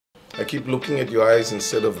I keep looking at your eyes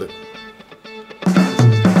instead of the...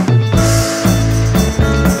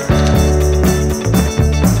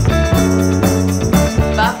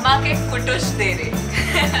 Mama ke kutush de rahe.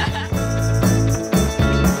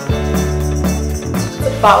 It's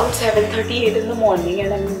about 7:38 in the morning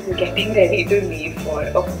and I'm getting ready to leave for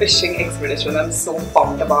a fishing expedition. I'm so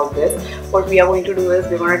pumped about this. What we are going to do is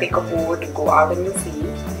we're going to take a boat, go out in the sea,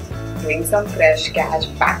 bring some fresh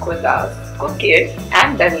catch back with us, cook it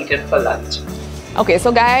and then eat it for lunch. Okay,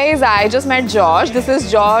 so guys, I just met Josh. This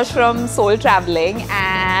is Josh from Soul Traveling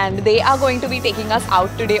and they are going to be taking us out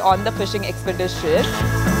today on the fishing expedition.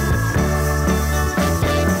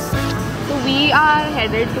 So we are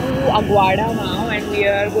headed to Aguada now and we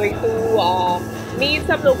are going to meet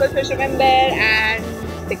some local fishermen there and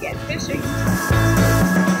to get fishing.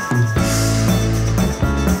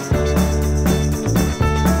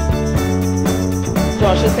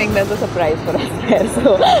 Josh is saying there's a surprise for us there,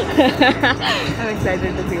 so I'm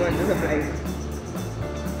excited to see what the surprise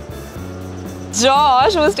is.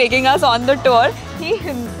 Josh, who is taking us on the tour, he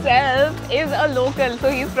himself is a local, so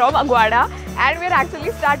he's from Aguada and we're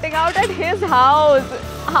actually starting out at his house.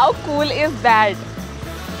 How cool is that?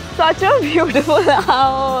 Such a beautiful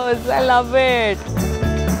house, I love it.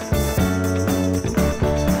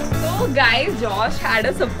 Guys, Josh had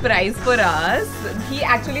a surprise for us. He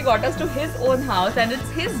actually got us to his own house and it's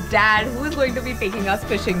his dad who is going to be taking us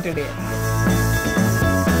fishing today.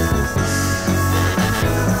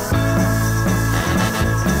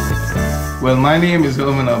 Well, my name is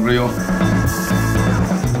Herman Abreu.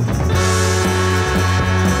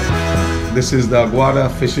 This is the Aguada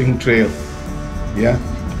Fishing Trail. Yeah,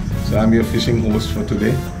 so I'm your fishing host for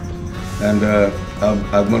today. And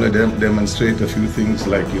I'm going to demonstrate a few things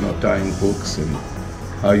like, tying hooks and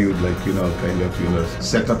how you'd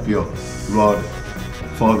set up your rod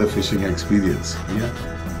for the fishing experience. Yeah.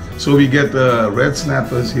 So we get red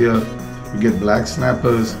snappers here, we get black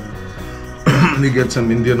snappers, we get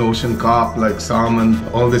some Indian Ocean carp like salmon,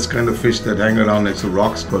 all this kind of fish that hang around next to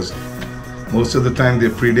rocks because most of the time they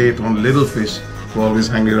predate on little fish who always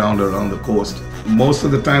hang around the coast. Most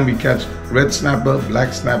of the time we catch red snapper,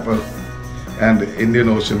 black snapper, and Indian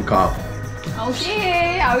Ocean carp.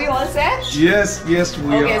 Okay, are we all set? Yes, we are.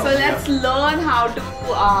 Okay, so let's learn how to,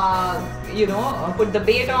 put the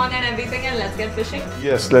bait on and everything and let's get fishing.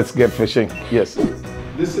 Yes, let's get fishing. Yes.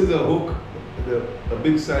 This is a hook, a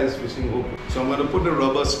big size fishing hook. So I'm going to put a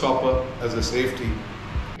rubber stopper as a safety.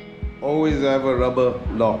 Always have a rubber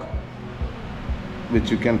lock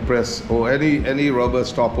which you can press, or any rubber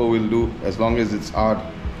stopper will do as long as it's hard.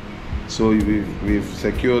 So we've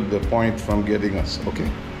secured the point from getting us, okay?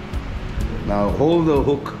 Now hold the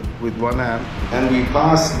hook with one hand and we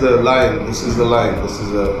pass the line. This is the line. This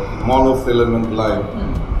is a monofilament line.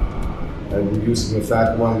 I'm using a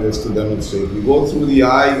fat one just to demonstrate. You go through the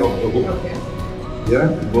eye of the hook. Okay. Yeah,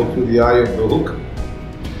 you go through the eye of the hook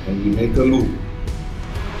and you make a loop.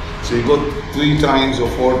 So you go 3 times or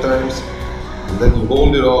 4 times and then you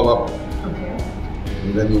hold it all up. Okay.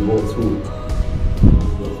 And then you go through.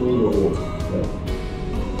 Through the hole,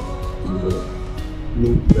 the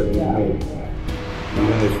loop that we made.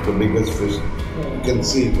 Even if the biggest fish, you can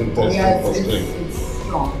see, you can test it for strength. It's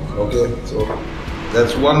strong. Okay, so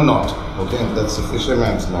that's one knot. Okay, that's the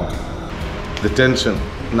fisherman's knot. The tension.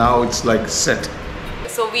 Now it's like set.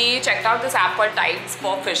 So we checked out this app called Tides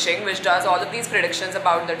for Fishing, which does all of these predictions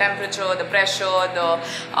about the temperature, the pressure,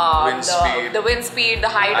 the wind speed, the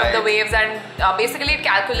height of the waves, and basically it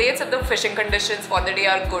calculates if the fishing conditions for the day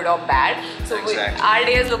are good or bad. So our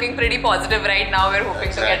day is looking pretty positive right now. We're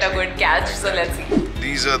hoping to get a good catch. So let's see.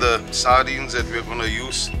 These are the sardines that we're going to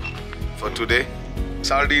use for today.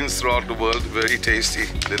 Sardines throughout the world, very tasty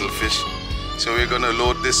little fish. So we're going to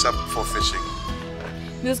load this up for fishing.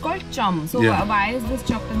 This is called chum. So Yeah. why is this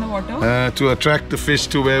chucked in the water? To attract the fish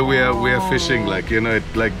to where we are fishing, exactly.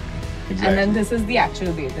 And then this is the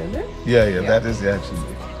actual bait, is it? Yeah, that is the actual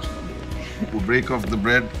bait. We'll break off the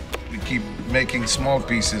bread. We keep making small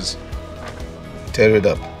pieces. Tear it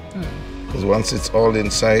up. Because once it's all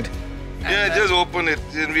inside. Yeah, just open it.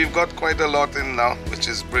 And we've got quite a lot in now, which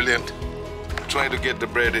is brilliant. Try to get the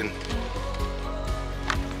bread in.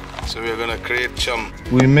 So we're gonna create chum.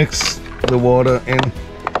 We mix the water in.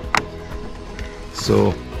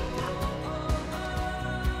 So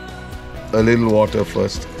a little water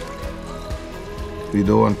first. We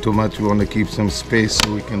don't want too much, we want to keep some space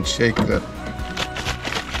so we can shake that.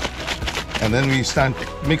 And then we start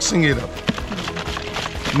mixing it up.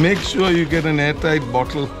 Make sure you get an airtight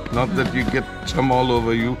bottle, not that you get chum all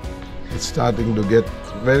over you. It's starting to get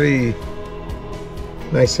very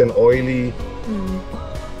nice and oily.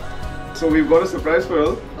 So we've got a surprise for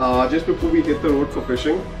you. Just before we hit the road for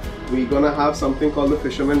fishing, we're gonna have something called the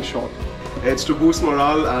fisherman shot. It's to boost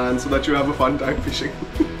morale and so that you have a fun time fishing.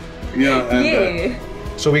 Yeah. And,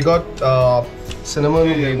 so we got cinnamon,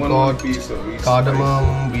 we've got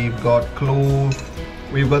cardamom, we've got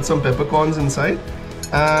clove, we've got some peppercorns inside,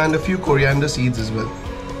 and a few coriander seeds as well.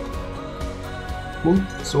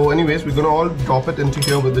 So anyways, we're gonna all drop it into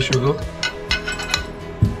here with the sugar.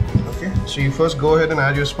 Okay, so you first go ahead and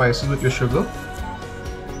add your spices with your sugar.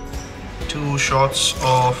 2 shots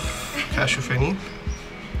of cashew fenny.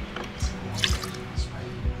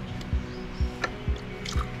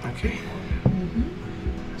 Okay.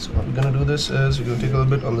 So what we're gonna do this is we're gonna take a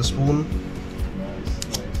little bit on the spoon.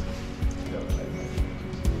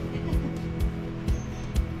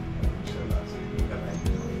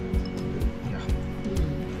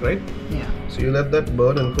 Right? Yeah. So you let that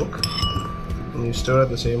burn and cook, and you stir at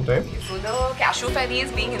the same time. So the cashew fenny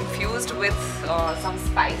is being infused with some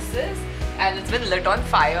spices, and it's been lit on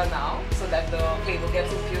fire now, so that the flavor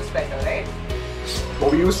gets infused better, right?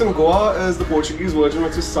 What we use in Goa is the Portuguese version,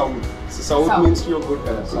 which is sound. So sound means to your good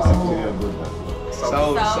health. So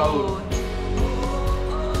South.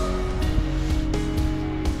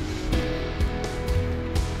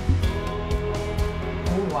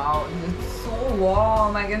 Oh wow, it's so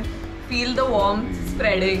warm. I can feel the warmth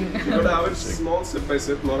spreading. You gotta have it small sip by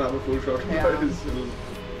sip, not have a full shot. Yeah.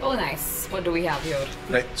 Oh nice. What do we have here?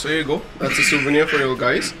 Right, so here you go. That's a souvenir for you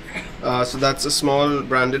guys. So that's a small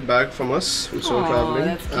branded bag from us from Soul Traveling,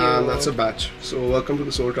 that's cute. and that's a batch. So welcome to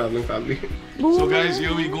the Soul Traveling family. So guys,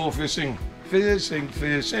 here we go fishing.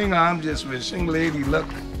 Fishing. I'm just fishing. Lady, look.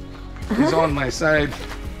 He's on my side.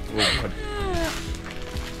 Oh God.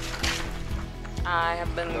 I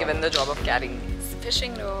have been given the job of carrying these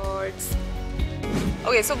fishing rods.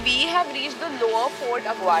 Okay, so we have reached the lower Fort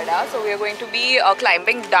Aguada. So we are going to be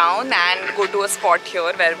climbing down and go to a spot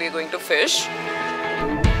here where we are going to fish.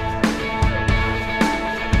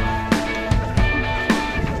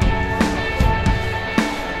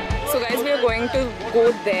 So guys, we are going to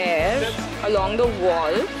go there along the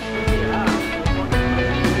wall.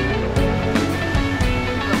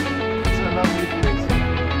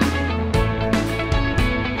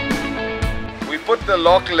 We put the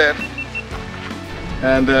lock lid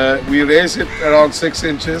and we raise it around 6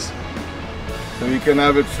 inches so we can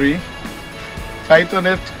have it free. Tighten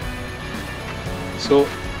it. So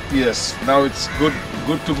yes, now it's good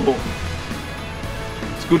to go.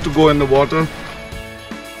 It's good to go in the water.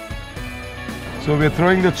 So we're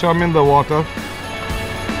throwing the chum in the water.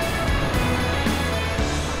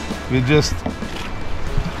 We just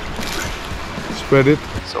spread it.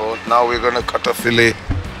 So now we're going to cut a fillet.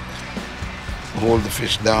 Hold the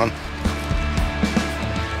fish down.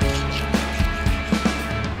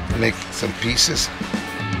 Make some pieces.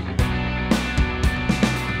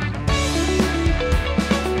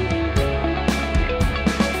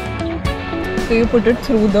 So you put it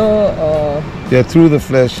through the Yeah, through the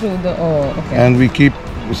flesh. okay. And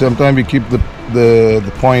sometimes we keep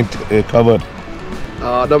the point covered.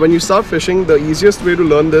 Now when you start fishing, the easiest way to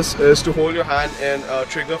learn this is to hold your hand in a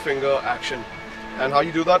trigger finger action. And how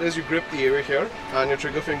you do that is you grip the area here and your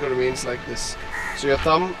trigger finger remains like this. So your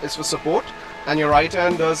thumb is for support and your right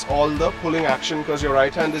hand does all the pulling action because your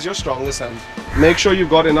right hand is your strongest hand. Make sure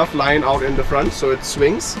you've got enough line out in the front so it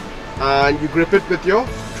swings, and you grip it with your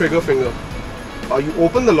trigger finger. You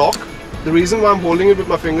open the lock. The reason why I'm holding it with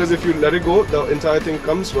my fingers, if you let it go, the entire thing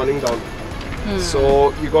comes running down.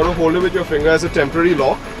 So you got to hold it with your finger as a temporary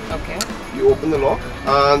lock. Okay. You open the lock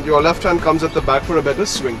and your left hand comes at the back for a better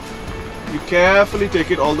swing. You carefully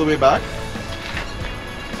take it all the way back,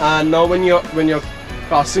 and now when you're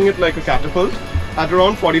casting it like a catapult, at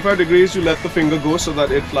around 45 degrees you let the finger go so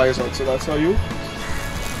that it flies out. So that's how you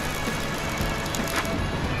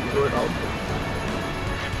throw it out.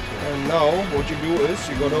 And now what you do is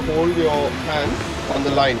you gotta hold your hand on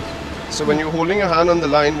the line. So when you're holding your hand on the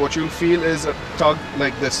line, what you'll feel is a tug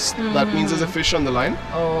like this. That means there's a fish on the line.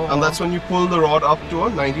 Oh. And that's when you pull the rod up to a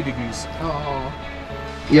 90 degrees. Oh.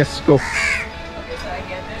 Yes, go. Okay, so I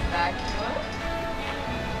get it back here.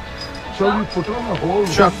 Shall we put on the whole?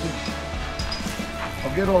 Sure.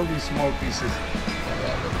 I'll get all these small pieces.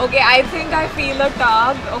 Okay, I think I feel a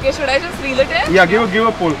tug. Okay, should I just reel it in? Yeah, give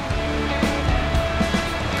a pull.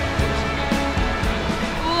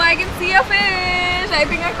 Oh, I can see a fish. I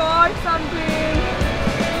think I caught something.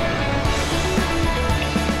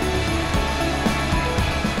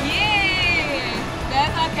 Yay!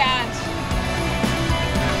 There's our catch.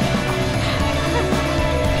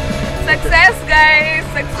 Success, guys!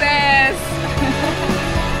 Success!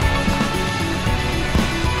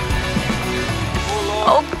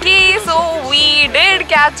 Okay, so So we did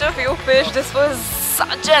catch a few fish. This was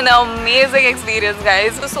such an amazing experience,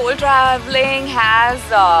 guys. So Soul Traveling has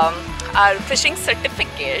our fishing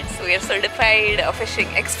certificates. We are certified fishing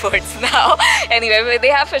experts now. Anyway, they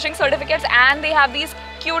have fishing certificates and they have these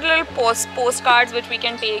cute little postcards which we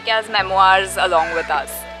can take as memoirs along with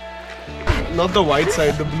us. Not the white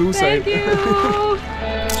side, the blue side. Thank you.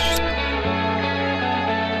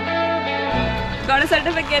 Got a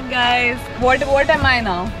certificate, guys. What am I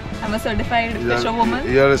now? I'm a certified fisherwoman.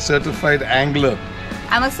 You're a certified angler.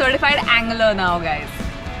 I'm a certified angler now, guys.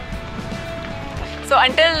 So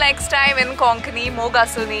until next time in Konkani,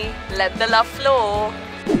 Mogasuni, let the love flow.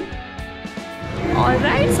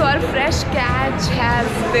 Alright, so our fresh catch has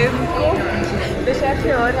been cooked. The chef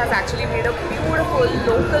here has actually made a beautiful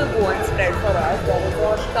local Goan spread for us. There is a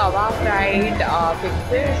tawa fried big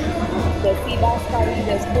fish, there's sea bass curry,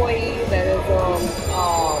 there's koi, there's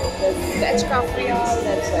veg kafriya,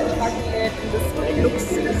 there's veg cutlet. This spread looks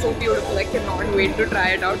so beautiful, I cannot wait to try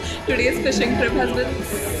it out. Today's fishing trip has been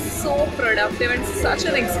so productive and such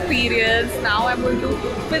an experience. Now I'm going to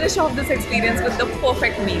finish off this experience with the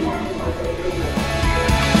perfect meal.